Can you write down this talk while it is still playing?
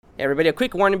Hey everybody, a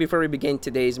quick warning before we begin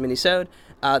today's mini-sode.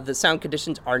 The sound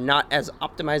conditions are not as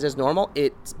optimized as normal.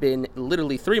 It's been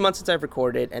literally 3 months since I've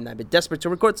recorded, and I've been desperate to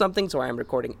record something, so I am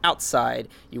recording outside.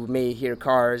 You may hear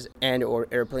cars and or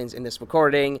airplanes in this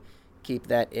recording. Keep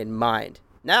that in mind.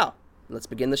 Now, let's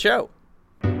begin the show.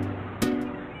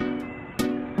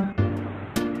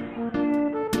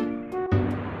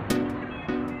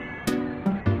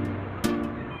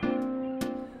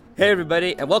 Hey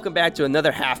everybody, and welcome back to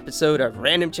another half episode of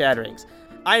Random Chatterings.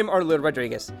 I am Arlo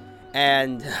Rodriguez,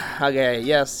 and okay,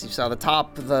 yes, you saw the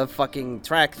top of the fucking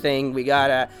track thing.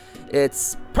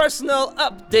 It's personal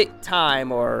update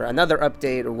time, or another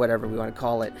update, or whatever we want to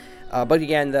call it. But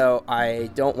again, though, I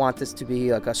don't want this to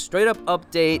be like a straight up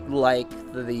update like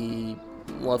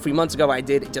a few months ago I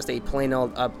did just a plain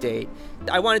old update.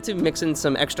 I wanted to mix in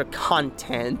some extra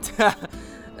content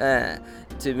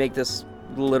to make this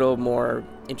a little more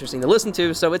interesting to listen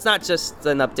to, so it's not just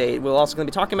an update. We're also going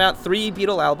to be talking about 3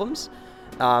 Beatle albums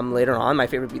later on, my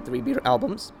favorite 3 Beatle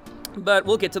albums, but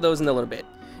we'll get to those in a little bit.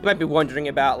 You might be wondering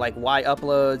about like why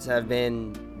uploads have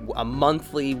been a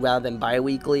monthly rather than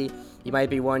bi-weekly. You might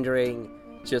be wondering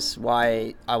just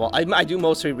why I do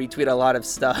mostly retweet a lot of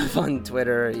stuff on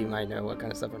Twitter. You might know what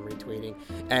kind of stuff I'm retweeting,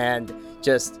 and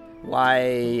just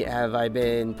why have I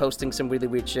been posting some really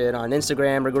weird shit on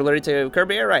Instagram regularly to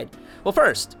curb air ride? Well,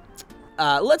 first,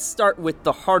 let's start with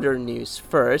the harder news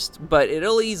first, but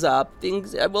it'll ease up.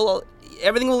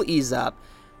 Everything will ease up.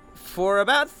 For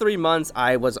about 3 months,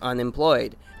 I was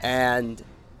unemployed, and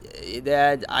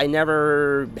that I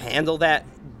never handled that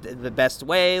the best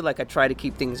way. Like, I try to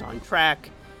keep things on track,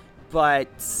 but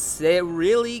it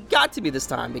really got to me this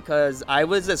time because I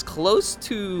was as close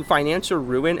to financial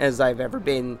ruin as I've ever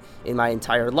been in my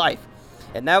entire life.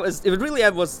 And I was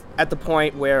at the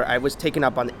point where I was taking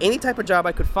up on any type of job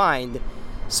I could find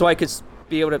so I could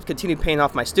be able to continue paying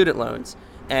off my student loans.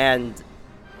 And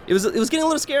it was getting a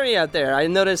little scary out there. I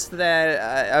noticed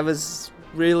that I was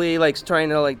really trying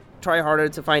to try harder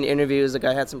to find interviews.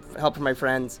 I had some help from my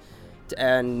friends,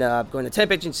 and going to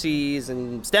temp agencies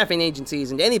and staffing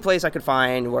agencies and any place I could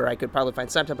find where I could probably find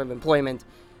some type of employment.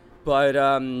 But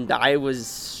I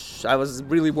was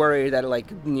really worried that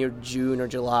near June or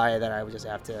July that I would just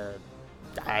have to,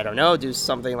 I don't know, do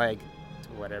something like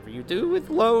whatever you do with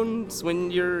loans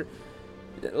when you're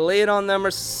late on them or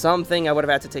something. I would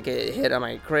have had to take a hit on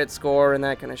my credit score and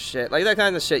that kind of shit. Like that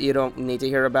kind of shit you don't need to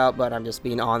hear about, but I'm just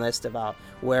being honest about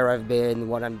where I've been,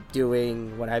 what I'm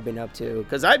doing, what I've been up to.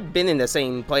 Because I've been in the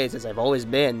same place as I've always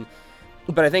been.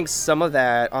 But I think some of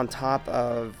that, on top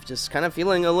of just kind of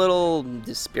feeling a little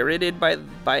dispirited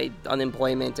by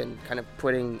unemployment and kind of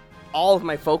putting all of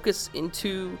my focus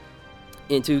into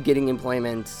getting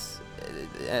employment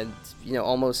and,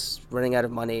 almost running out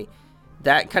of money,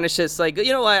 that kind of shit's like,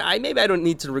 you know what, maybe I don't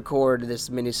need to record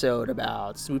this mini-sode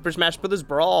about Super Smash Bros.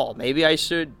 Brawl. Maybe I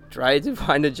should try to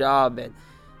find a job and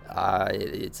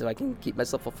so I can keep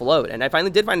myself afloat. And I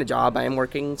finally did find a job. I am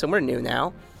working somewhere new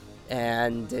now.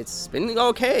 And it's been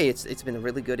okay. It's been a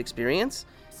really good experience.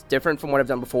 It's different from what I've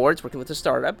done before. It's working with a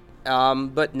startup.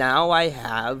 But now I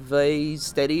have a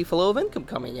steady flow of income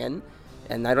coming in,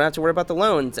 and I don't have to worry about the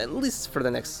loans, at least for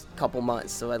the next couple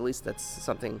months. So at least that's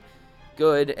something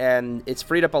good, and it's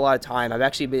freed up a lot of time. I've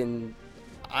actually been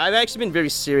very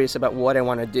serious about what I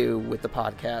want to do with the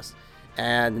podcast.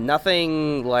 And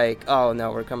nothing like, oh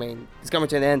no, it's coming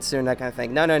to an end soon, that kind of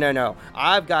thing. No.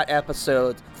 I've got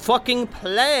episodes fucking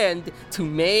planned to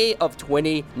May of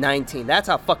 2019. That's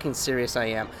how fucking serious I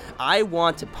am. I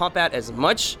want to pump out as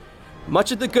much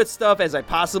of the good stuff as I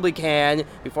possibly can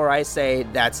before I say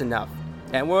that's enough.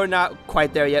 And we're not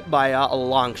quite there yet by a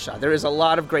long shot. There is a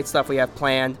lot of great stuff we have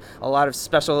planned, a lot of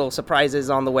special surprises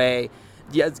on the way.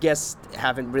 Guests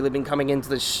haven't really been coming into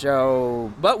the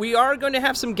show, but we are going to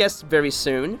have some guests very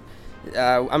soon.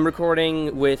 I'm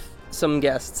recording with some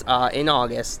guests in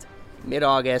August,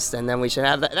 mid-August, and then we should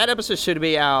have that episode should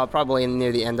be out probably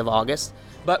near the end of August.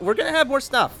 But we're going to have more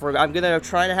stuff. I'm going to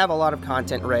try to have a lot of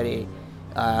content ready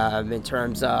in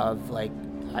terms of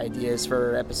ideas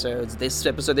for episodes. This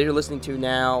episode that you're listening to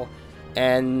now,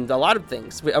 and a lot of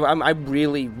things. I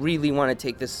really, really want to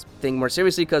take this thing more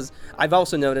seriously because I've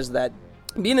also noticed that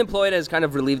being employed has kind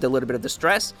of relieved a little bit of the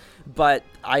stress, but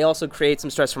I also create some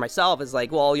stress for myself. It's like,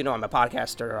 well, I'm a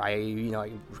podcaster. I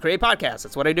create podcasts.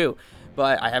 That's what I do.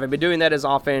 But I haven't been doing that as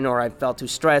often, or I felt too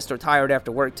stressed or tired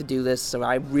after work to do this. So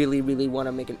I really, really want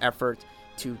to make an effort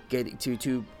to get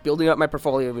to building up my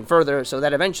portfolio even further so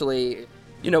that eventually,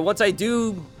 once I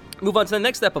do move on to the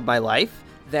next step of my life,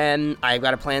 then I've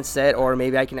got a plan set, or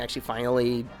maybe I can actually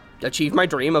finally achieve my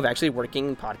dream of actually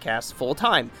working podcasts full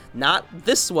time. Not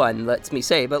this one, lets me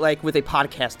say, but like with a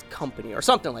podcast company or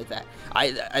something like that.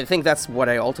 I think that's what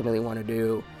I ultimately want to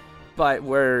do. But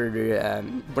we're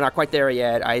not quite there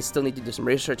yet. I still need to do some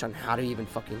research on how to even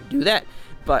fucking do that.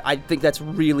 But I think that's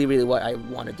really, really what I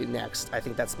want to do next. I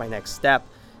think that's my next step.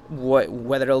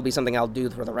 Whether it'll be something I'll do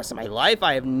for the rest of my life,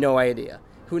 I have no idea.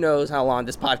 Who knows how long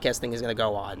this podcast thing is going to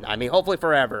go on. I mean, hopefully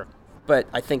forever. But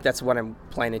I think that's what I'm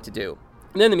planning to do.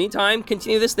 And in the meantime,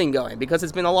 continue this thing going, because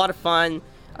it's been a lot of fun.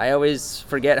 I always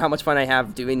forget how much fun I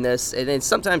have doing this, and then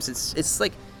sometimes it's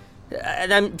like,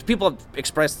 and people have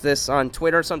expressed this on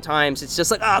Twitter sometimes, it's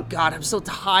just like, oh god, I'm so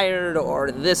tired,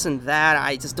 or this and that,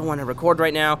 I just don't want to record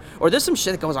right now, or there's some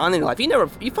shit that goes on in your life,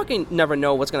 you fucking never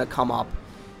know what's going to come up,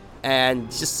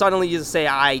 and just suddenly you just say,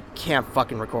 I can't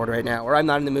fucking record right now, or I'm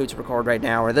not in the mood to record right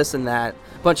now, or this and that,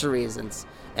 bunch of reasons,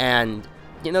 and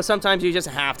you know, sometimes you just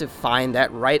have to find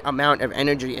that right amount of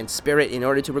energy and spirit in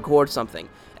order to record something.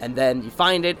 And then you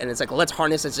find it, and it's like, well, let's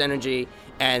harness this energy,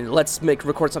 and let's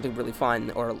record something really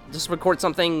fun, or just record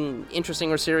something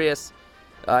interesting or serious.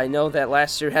 I know that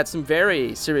last year had some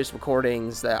very serious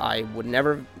recordings that I would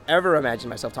never, ever imagine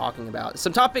myself talking about.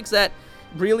 Some topics that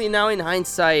really now in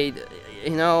hindsight,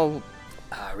 you know,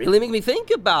 really make me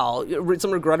think about some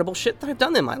regrettable shit that I've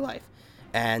done in my life.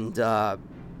 And,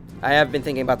 I have been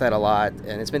thinking about that a lot,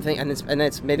 and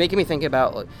it's making me think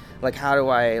about like how do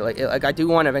I like I do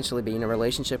want to eventually be in a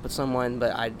relationship with someone,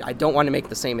 but I don't want to make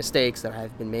the same mistakes that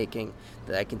I've been making,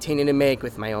 that I continue to make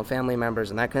with my own family members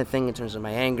and that kind of thing in terms of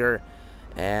my anger,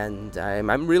 and I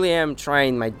really am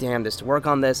trying my damnedest to work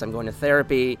on this. I'm going to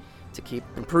therapy to keep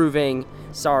improving.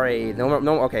 Sorry, no,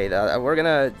 okay, we're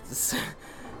gonna.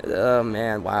 Oh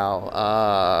man,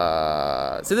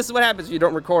 wow. So this is what happens if you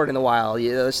don't record in a while.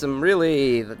 There's some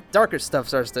really darker stuff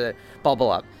starts to bubble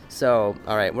up. So,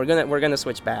 all right, we're gonna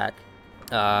switch back.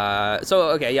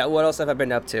 Okay, yeah. What else have I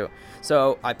been up to?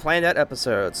 So I planned out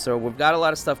episodes. So we've got a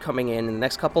lot of stuff coming in the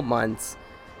next couple months.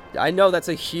 I know that's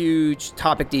a huge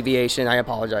topic deviation. I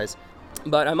apologize.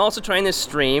 But I'm also trying to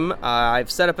stream. I've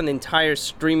set up an entire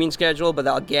streaming schedule, but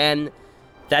again,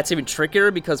 that's even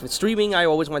trickier because with streaming, I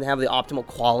always want to have the optimal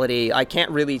quality. I can't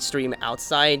really stream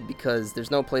outside because there's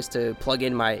no place to plug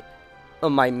in my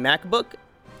MacBook.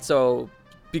 So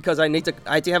because I need to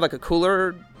have like a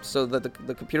cooler so that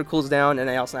the computer cools down, and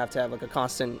I also have to have like a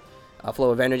constant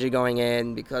flow of energy going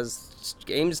in because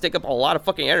games take up a lot of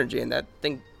fucking energy, and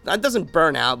that doesn't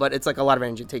burn out, but it's like a lot of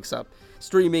energy it takes up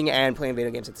streaming and playing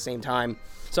video games at the same time.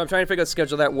 So I'm trying to figure out a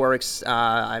schedule that works.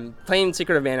 I'm playing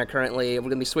Secret of Mana currently. We're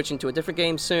going to be switching to a different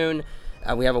game soon.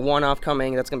 We have a one-off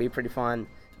coming. That's going to be pretty fun.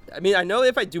 I mean, I know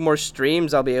if I do more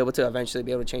streams, I'll be able to eventually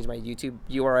be able to change my YouTube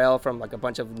URL from like a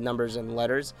bunch of numbers and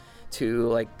letters to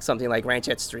like something like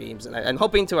Ranchet Streams. And I'm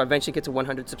hoping to eventually get to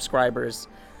 100 subscribers.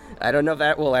 I don't know if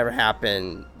that will ever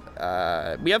happen.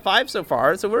 We have 5 so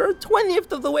far, so we're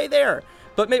 20th of the way there.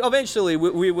 But maybe eventually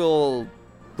we'll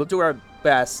do our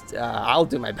best. I'll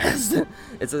do my best.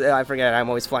 I forget, I'm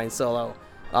always flying solo.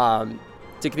 To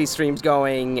keep these streams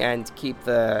going and to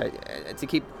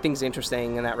keep things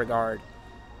interesting in that regard.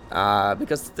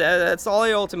 Because that's all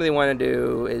I ultimately want to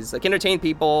do is like entertain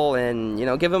people and, you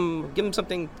know, give them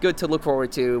something good to look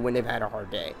forward to when they've had a hard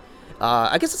day.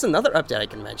 I guess that's another update I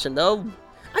can mention though.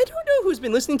 I don't know who's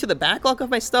been listening to the backlog of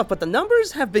my stuff, but the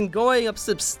numbers have been going up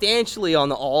substantially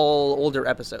on all older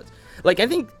episodes. Like, I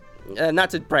think,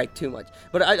 not to brag too much,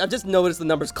 but I've just noticed the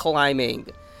numbers climbing.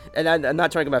 And I'm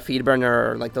not talking about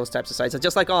Feedburner or like those types of sites. It's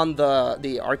just like on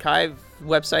the archive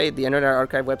website, the Internet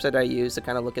Archive website I use to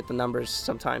kind of look at the numbers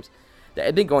sometimes.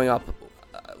 They've been going up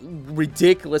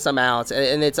ridiculous amounts.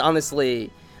 And it's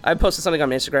honestly, I posted something on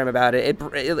Instagram about it.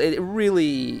 It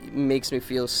really makes me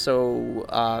feel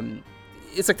so...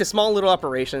 it's like the small little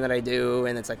operation that I do,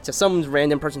 and it's like just some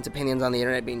random person's opinions on the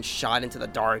internet being shot into the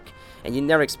dark, and you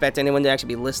never expect anyone to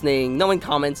actually be listening. No one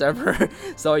comments ever,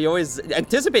 so you always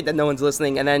anticipate that no one's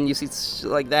listening, and then you see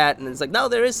like that, and it's like, no,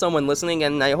 there is someone listening,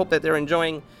 and I hope that they're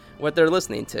enjoying what they're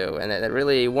listening to, and it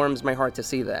really warms my heart to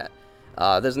see that.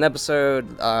 There's an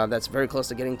episode that's very close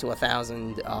to getting to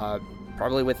 1,000,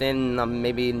 probably within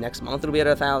maybe next month it'll be at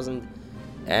 1,000.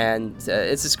 And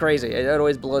it's just crazy. It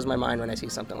always blows my mind when I see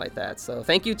something like that. So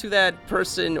thank you to that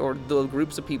person or the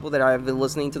groups of people that have been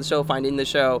listening to the show, finding the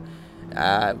show.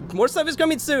 More stuff is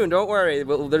coming soon. Don't worry.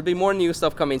 There'll be more new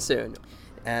stuff coming soon.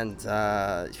 And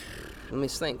let me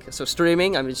think. So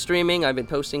streaming. I've been streaming. I've been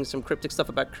posting some cryptic stuff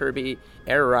about Kirby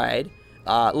Air Ride.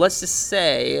 Let's just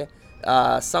say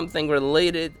something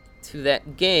related to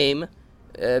that game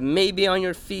maybe on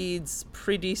your feeds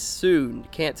pretty soon.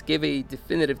 Can't give a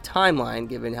definitive timeline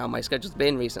given how my schedule's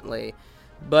been recently,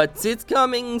 but it's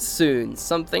coming soon.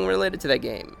 Something related to that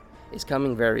game is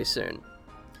coming very soon.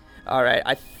 Alright,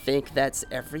 I think that's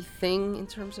everything in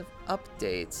terms of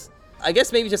updates. I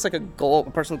guess maybe just like a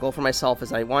personal goal for myself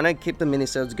is I want to keep the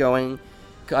minisodes going.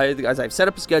 As I've set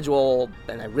up a schedule,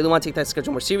 and I really want to take that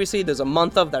schedule more seriously. There's a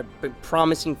month of that I've been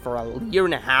promising for a year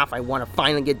and a half. I want to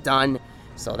finally get done.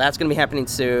 So that's going to be happening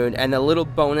soon. And a little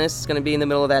bonus is going to be in the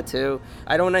middle of that too.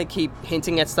 I don't want to keep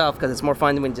hinting at stuff because it's more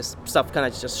fun when just stuff kind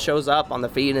of just shows up on the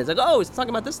feed and it's like, oh, he's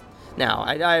talking about this now.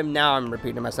 I'm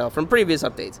repeating myself from previous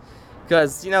updates.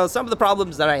 Because, some of the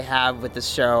problems that I have with this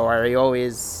show are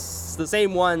always the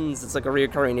same ones. It's like a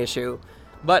reoccurring issue.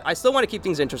 But I still want to keep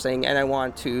things interesting, and I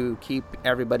want to keep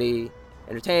everybody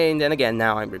entertained. And again,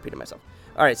 now I'm repeating myself.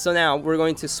 All right, so now we're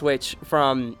going to switch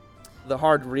from the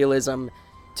hard realism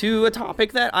to a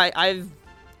topic that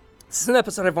this is an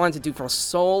episode I've wanted to do for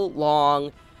so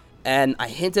long, and I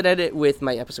hinted at it with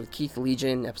my episode with Keith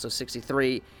Legion, episode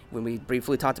 63, when we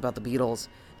briefly talked about the Beatles.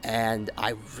 And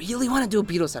I really want to do a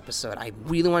Beatles episode. I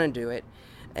really want to do it.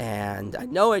 And I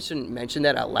know I shouldn't mention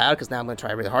that out loud because now I'm going to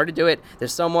try really hard to do it.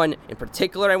 There's someone in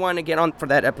particular I want to get on for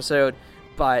that episode,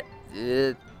 but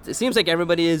it seems like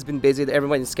everybody has been busy.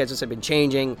 Everyone's schedules have been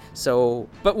changing.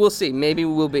 But we'll see. Maybe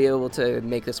we'll be able to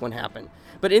make this one happen.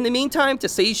 But in the meantime, to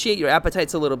satiate your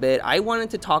appetites a little bit, I wanted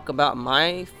to talk about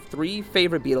my 3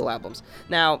 favorite Beatle albums.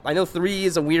 Now, I know 3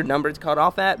 is a weird number to cut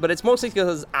off at, but it's mostly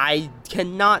because I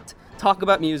cannot talk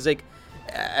about music,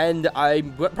 and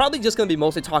I'm probably just going to be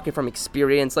mostly talking from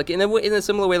experience, like in a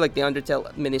similar way like the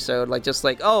Undertale minisode, like just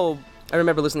like, oh, I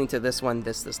remember listening to this one,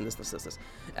 this, and this.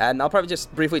 And I'll probably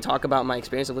just briefly talk about my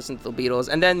experience of listening to the Beatles,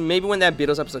 and then maybe when that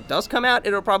Beatles episode does come out,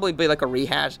 it'll probably be like a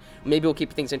rehash. Maybe we'll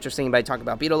keep things interesting by talking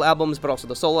about Beatle albums, but also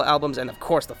the solo albums, and of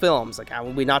course the films. Like, how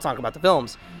would we not talk about the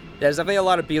films? There's definitely a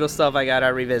lot of Beatles stuff I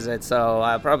gotta revisit, so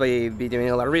I'll probably be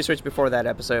doing a lot of research before that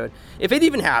episode. If it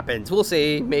even happens, we'll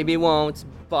see. Maybe it won't,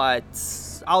 but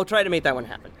I'll try to make that one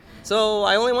happen. So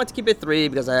I only want to keep it 3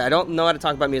 because I don't know how to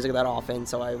talk about music that often,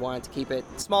 so I wanted to keep it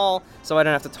small so I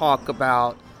don't have to talk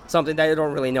about something that I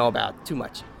don't really know about too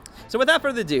much. So without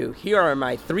further ado, here are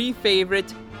my 3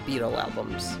 favorite Beatle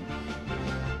albums.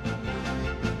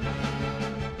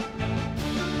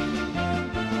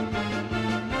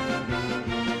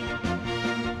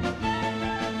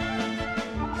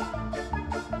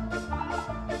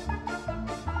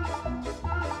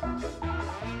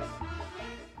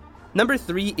 Number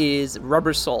 3 is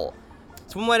Rubber Soul.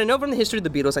 So from what I know from the history of the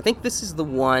Beatles, I think this is the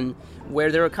one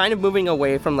where they were kind of moving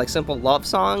away from like simple love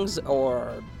songs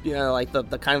or, like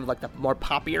the kind of like the more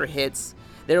poppier hits.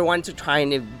 They were wanting to try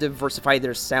and diversify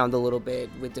their sound a little bit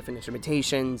with different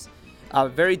instrumentations, a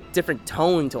very different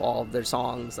tone to all of their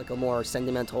songs, like a more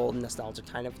sentimental, nostalgic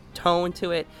kind of tone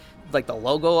to it. Like the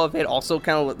logo of it also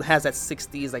kind of has that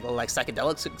 60s, like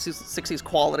psychedelic 60s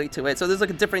quality to it. So there's like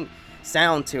a different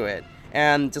sound to it.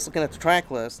 And just looking at the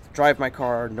track list, Drive My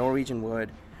Car, Norwegian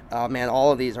Wood, man,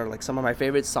 all of these are like some of my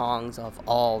favorite songs of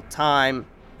all time.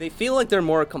 They feel like they're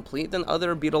more complete than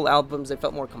other Beatle albums. They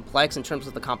felt more complex in terms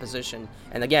of the composition.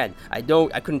 And again, I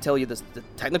couldn't tell you the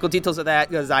technical details of that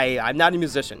because I'm not a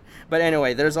musician. But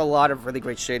anyway, there's a lot of really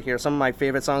great shit here. Some of my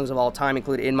favorite songs of all time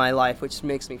include In My Life, which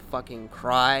makes me fucking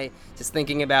cry just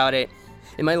thinking about it.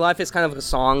 In My Life is kind of a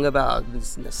song about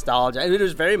this nostalgia. It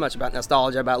is very much about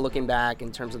nostalgia, about looking back in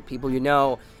terms of people you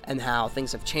know and how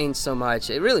things have changed so much.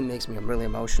 It really makes me really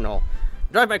emotional.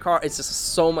 Drive My Car, it's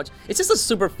just it's just a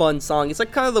super fun song. It's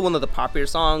like kind of one of the popular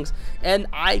songs, and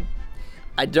I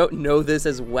don't know this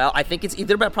as well. I think it's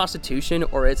either about prostitution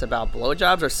or it's about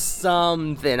blowjobs or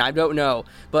something. I don't know.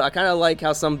 But I kind of like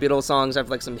how some Beatles songs have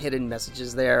like some hidden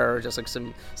messages there or just like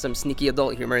some sneaky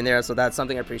adult humor in there. So that's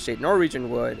something I appreciate. Norwegian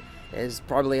Wood is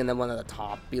probably in one of the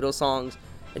top Beatles songs.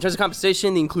 In terms of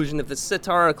composition, the inclusion of the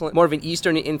sitar, more of an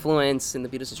Eastern influence in the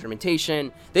Beatles'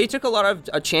 instrumentation. They took a lot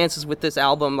of chances with this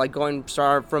album, like going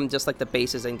from just like the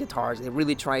basses and guitars. They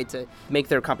really tried to make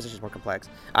their compositions more complex.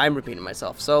 I'm repeating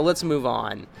myself, so let's move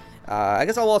on. I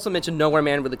guess I'll also mention Nowhere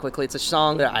Man really quickly. It's a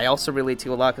song that I also relate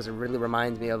to a lot because it really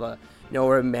reminds me of a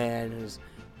nowhere man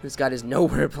who's got his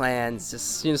nowhere plans.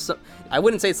 Just I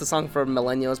wouldn't say it's a song for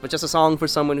millennials, but just a song for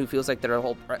someone who feels like their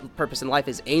whole purpose in life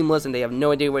is aimless and they have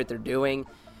no idea what they're doing.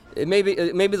 Maybe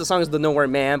the song is the nowhere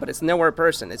man, but it's nowhere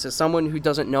person. It's just someone who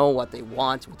doesn't know what they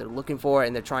want, what they're looking for,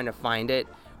 and they're trying to find it.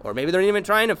 Or maybe they're not even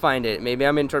trying to find it. Maybe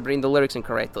I'm interpreting the lyrics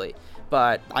incorrectly.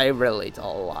 But I relate a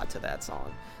lot to that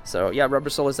song. So yeah, Rubber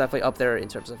Soul is definitely up there in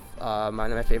terms of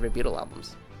one of my favorite Beatle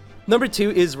albums. Number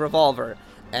 2 is Revolver.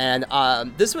 And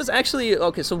this was actually,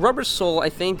 okay, so Rubber Soul, I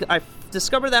think I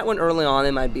discovered that one early on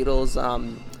in my Beatles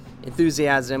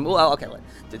enthusiasm. Well, okay,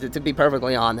 to be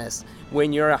perfectly honest,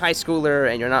 when you're a high schooler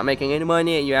and you're not making any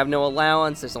money and you have no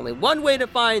allowance, there's only one way to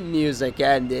find music,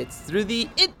 and it's through the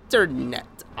internet.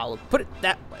 I'll put it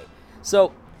that way.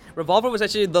 So, Revolver was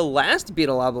actually the last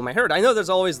Beatles album I heard. I know there's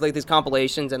always like these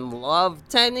compilations, and Love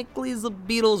technically is a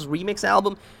Beatles remix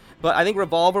album, but I think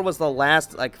Revolver was the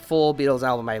last like full Beatles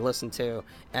album I listened to,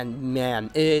 and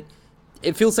man, it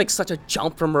feels like such a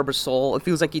jump from Rubber Soul. It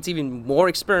feels like it's even more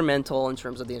experimental in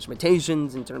terms of the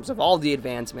instrumentations, in terms of all the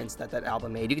advancements that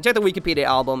album made. You can check the Wikipedia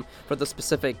album for the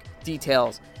specific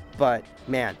details, but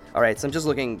man, all right. So I'm just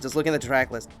looking at the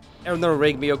track list. Eleanor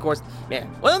Rigby, of course, man,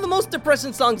 one of the most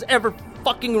depressing songs ever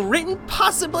fucking written,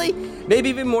 possibly, maybe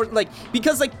even more, like,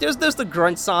 because like there's the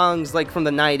grunt songs like from the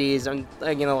 90s and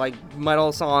like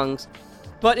metal songs.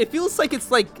 But it feels like it's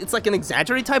like an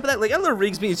exaggerated type of that. Like, Eleanor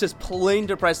Rigby is just plain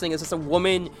depressing. It's just a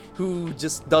woman who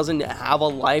just doesn't have a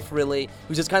life, really.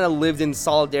 Who just kind of lived in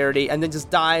solidarity and then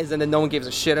just dies, and then no one gives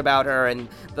a shit about her. And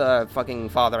the fucking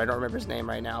father, I don't remember his name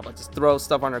right now, but just throws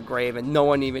stuff on her grave, and no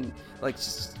one even, like,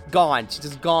 she's gone. She's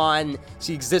just gone.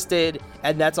 She existed,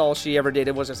 and that's all she ever did.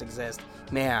 It was just exist.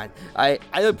 Man, I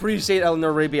appreciate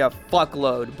Eleanor Rigby a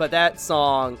fuckload, but that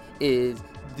song is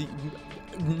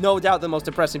no doubt the most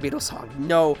depressing Beatles song.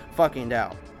 No fucking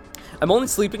doubt. I'm Only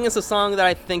Sleeping is a song that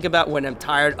I think about when I'm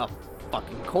tired of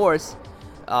fucking course.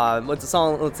 What's a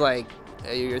song that's like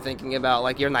you're thinking about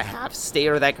like you're in a half state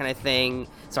or that kind of thing.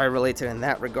 So I relate to it in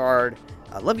that regard.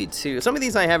 I Love You Too. Some of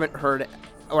these I haven't heard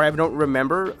or I don't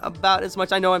remember about as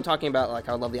much. I know I'm talking about like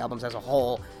I love the albums as a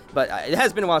whole, but it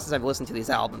has been a while since I've listened to these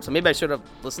albums. So maybe I should have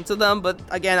listened to them. But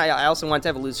again, I also want to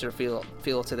have a looser feel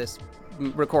to this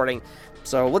recording.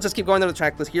 So we'll just keep going through the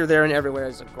track list. Here, There, and Everywhere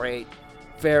is a great,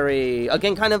 very,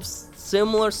 again, kind of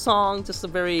similar song, just a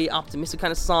very optimistic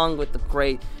kind of song with the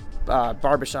great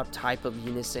barbershop type of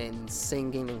unison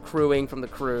singing and crewing from the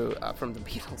crew, from the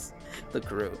Beatles, the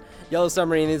crew. Yellow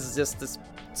Submarine is just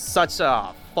such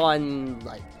a fun,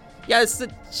 like, yeah, it's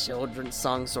a children's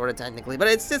song, sort of, technically, but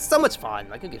it's so much fun.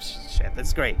 Like, who gives shit?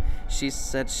 That's great. She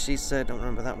said, don't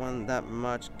remember that one that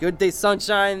much. Good Day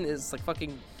Sunshine is, like,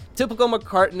 fucking typical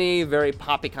McCartney, very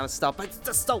poppy kind of stuff, but it's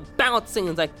just so bouncing.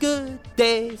 It's like, good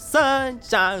day,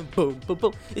 sunshine, boom, boom,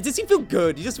 boom. It just, you feel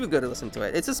good. You just feel good to listen to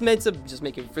it. It's just meant to just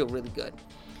make you feel really good.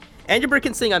 Andrew Bird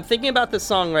Can Sing. I'm thinking about this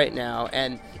song right now,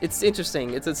 and it's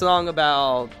interesting. It's a song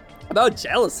about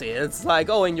jealousy. It's like,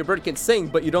 oh, and your bird can sing,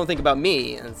 but you don't think about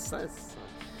me. And it's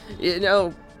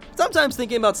sometimes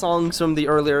thinking about songs from the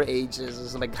earlier ages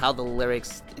is like how the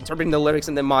lyrics, interpreting the lyrics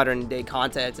in the modern day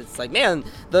context, it's like, man,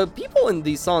 the people in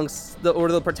these songs, or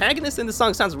the protagonist in the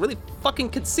song sounds really fucking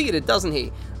conceited, doesn't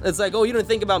he? It's like, oh, you don't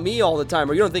think about me all the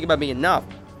time, or you don't think about me enough.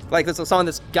 Like, it's a song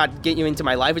that's got Get You Into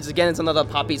My Life, which again, it's another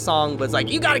poppy song, but it's like,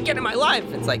 you gotta get in my life.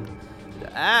 It's like,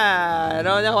 I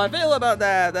don't know how I feel about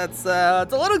that. That's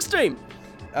it's a little extreme.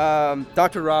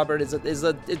 Dr. Robert is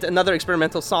it's another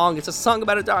experimental song. It's a song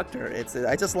about a doctor.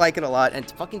 I just like it a lot. And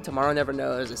fucking Tomorrow Never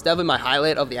Knows. It's definitely my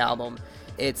highlight of the album.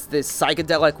 It's this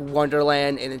psychedelic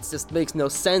wonderland, and it just makes no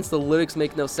sense. The lyrics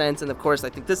make no sense. And of course, I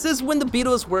think this is when the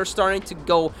Beatles were starting to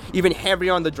go even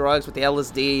heavier on the drugs with the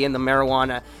LSD and the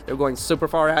marijuana. They're going super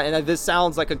far out, and this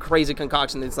sounds like a crazy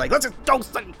concoction. It's like, let's just do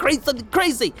something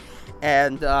crazy.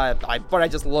 And I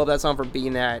just love that song for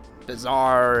being that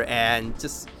bizarre and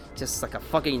just like a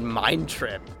fucking mind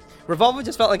trip. Revolver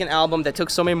just felt like an album that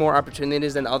took so many more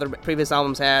opportunities than other previous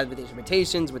albums had, with the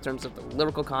instrumentations, in terms of the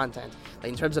lyrical content, like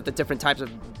in terms of the different types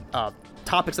of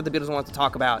topics that the Beatles wanted to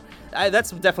talk about. That's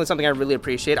definitely something I really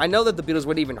appreciate. I know that the Beatles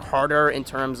went even harder in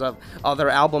terms of other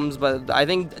albums, but I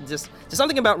think just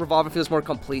something about Revolver feels more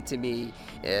complete to me,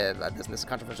 this is a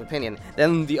controversial opinion,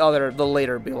 than the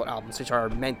later Beatles albums, which are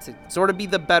meant to sort of be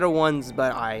the better ones,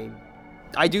 but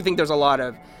I do think there's a lot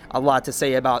to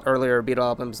say about earlier Beatles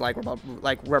albums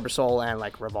like Rubber Soul and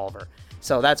like Revolver.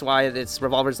 So that's why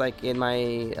Revolver's like in my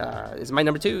is my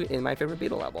number 2 in my favorite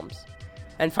Beatles albums.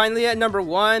 And finally at number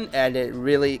 1, and it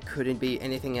really couldn't be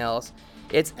anything else,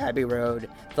 it's Abbey Road,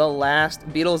 the last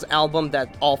Beatles album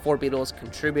that all 4 Beatles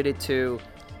contributed to.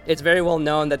 It's very well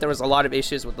known that there was a lot of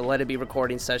issues with the Let It Be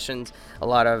recording sessions, a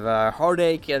lot of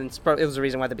heartache, and it was the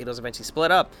reason why the Beatles eventually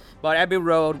split up. But Abbey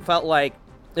Road felt like,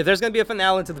 if there's going to be a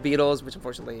finale to the Beatles, which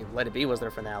unfortunately Let It Be was their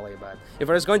finale, but if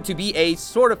there's going to be a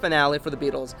sort of finale for the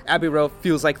Beatles, Abbey Road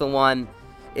feels like the one.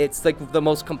 It's like the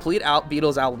most complete out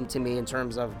Beatles album to me in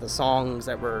terms of the songs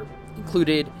that were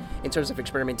included, in terms of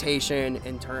experimentation,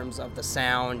 in terms of the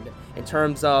sound, in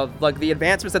terms of like the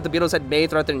advancements that the Beatles had made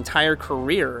throughout their entire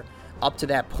career up to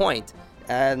that point.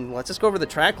 And let's just go over the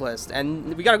track list.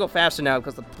 And we got to go faster now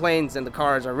because the planes and the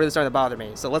cars are really starting to bother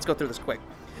me. So let's go through this quick.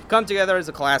 Come Together is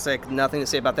a classic. Nothing to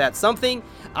say about that. Something,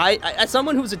 I as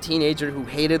someone who's a teenager who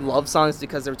hated love songs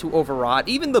because they're too overwrought,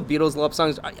 even the Beatles love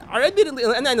songs, I admittedly,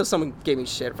 and I know someone gave me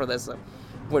shit for this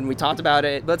when we talked about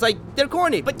it, but it's like, they're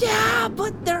corny. But yeah,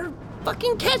 but they're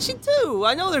fucking catchy too.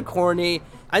 I know they're corny.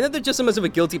 I know they're just as much of a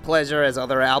guilty pleasure as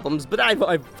other albums, but I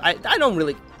don't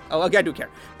really... Oh, okay, I do care.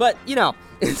 But, you know,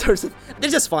 in terms of... They're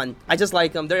just fun. I just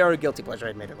like them. They are a guilty pleasure,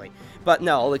 admittedly. But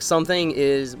no, like, Something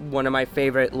is one of my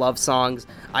favorite love songs.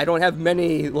 I don't have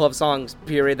many love songs,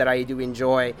 period, that I do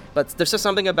enjoy. But there's just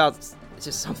something about... It's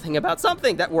just something about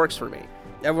something that works for me.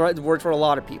 It worked for a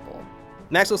lot of people.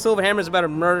 Maxwell Silverhammer is about a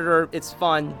murderer. It's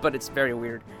fun, but it's very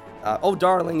weird. Oh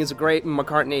Darling is a great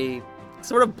McCartney,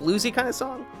 sort of bluesy kind of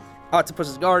song.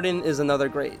 Octopus's Garden is another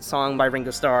great song by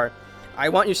Ringo Starr. I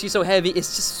Want You, She's So Heavy.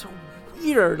 It's just so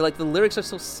weird. Like, the lyrics are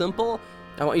so simple.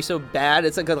 I Want You So Bad.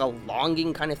 It's like a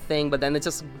longing kind of thing, but then it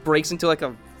just breaks into like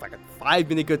a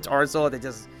 5-minute guitar solo that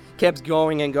just kept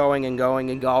going and going and going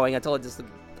and going until it just...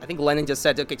 I think Lennon just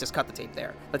said, okay, just cut the tape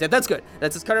there. But that's good.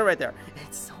 Let's just cut it right there.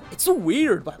 It's so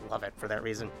weird, but I love it for that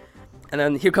reason. And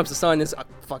then Here Comes the Sun is a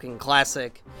fucking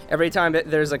classic. Every time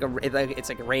there's it's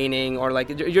like raining, or like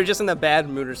you're just in a bad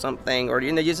mood or something, or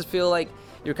you just feel like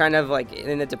you're kind of like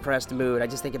in a depressed mood. I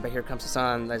just think about Here Comes the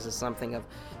Sun. There's just something of,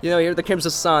 here comes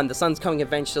the sun. The sun's coming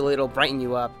eventually. It'll brighten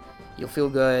you up. You'll feel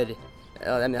good.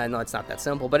 I mean, I know it's not that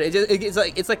simple, but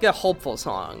it's like a hopeful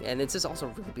song, and it's just also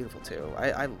really beautiful too.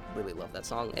 I really love that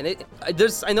song, and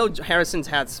I know Harrison's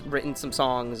has written some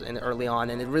songs early on,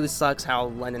 and it really sucks how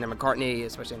Lennon and McCartney,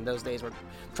 especially in those days, were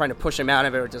trying to push him out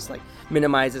of it or just like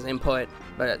minimize his input.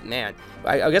 But man,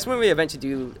 I guess when we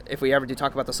eventually if we ever do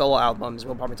talk about the solo albums,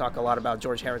 we'll probably talk a lot about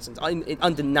George Harrison's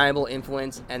undeniable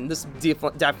influence, and this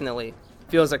definitely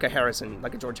feels like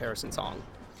a George Harrison song.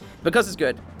 Because it's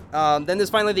good. Then there's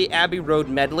finally the Abbey Road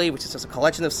medley, which is just a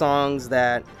collection of songs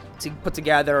that put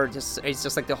together. It's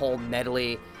just like the whole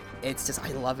medley. It's just,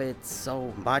 I love it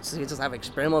so much. You just have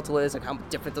experimentalist, like how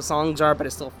different the songs are, but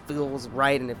it still feels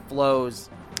right and it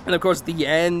flows. And of course, the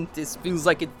end, this feels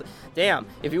like it. Damn,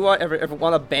 if you ever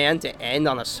want a band to end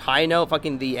on a high note,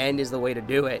 fucking The End is the way to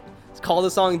do it. Call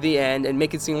the song The End and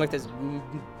make it seem like this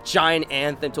giant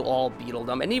anthem to all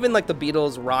Beatledom. And even like the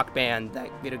Beatles rock band,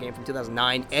 that video game from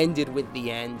 2009, ended with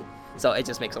The End. So it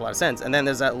just makes a lot of sense. And then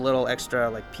there's that little extra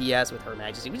like PS with Her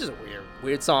Majesty, which is a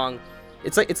weird song.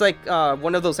 It's like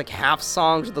one of those like half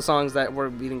songs of the songs that were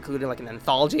included in like an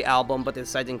anthology album, but they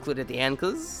decided to include it at the end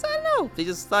because, I don't know, they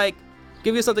just like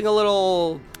give you something a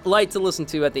little light to listen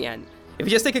to at the end. If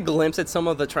you just take a glimpse at some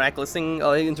of the track listing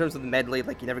in terms of the medley,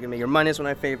 like You Never Give Me Your Money is one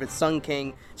of my favorites, Sun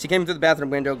King, She Came Through the Bathroom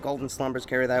Window, Golden Slumbers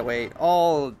Carry That Weight, they're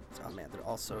all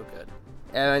so good.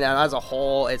 And as a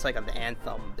whole, it's like an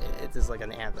anthem. It's just like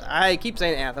an anthem. I keep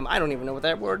saying anthem. I don't even know what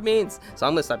that word means, so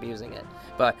I'm going to stop using it.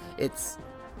 But it's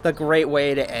the great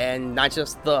way to end not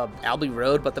just the Abbey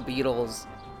Road, but the Beatles'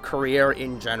 career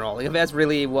in general. If that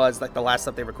really was like the last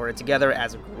stuff they recorded together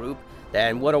as a group,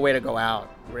 then what a way to go out,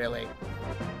 really.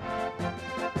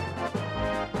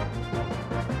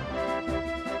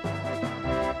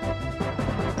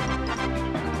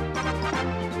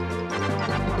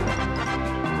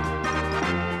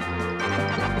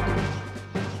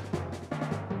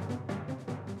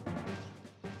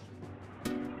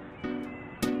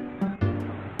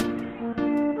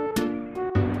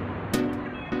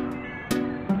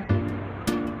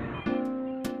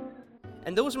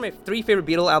 And those are my 3 favorite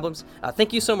Beatle albums.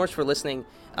 Thank you so much for listening.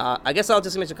 I guess I'll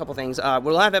just mention a couple things.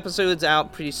 We'll have episodes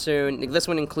out pretty soon, this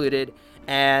one included.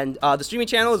 And the streaming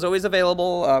channel is always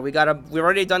available. We've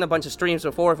already done a bunch of streams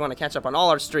before if you want to catch up on all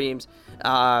our streams.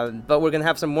 But we're going to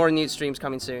have some more new streams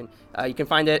coming soon. You can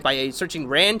find it by searching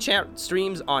RanChat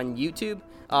Streams on YouTube.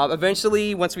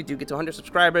 Eventually, once we do get to 100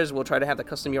 subscribers, we'll try to have the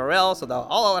custom URL. So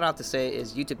all I have to say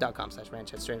is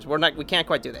youtube.com/RanChatStreams. We can't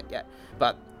quite do that yet,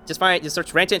 but just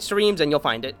search RanChat Streams and you'll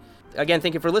find it. Again,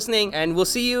 thank you for listening, and we'll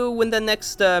see you when the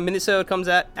next minisode comes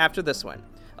out after this one.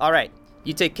 All right,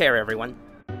 you take care, everyone.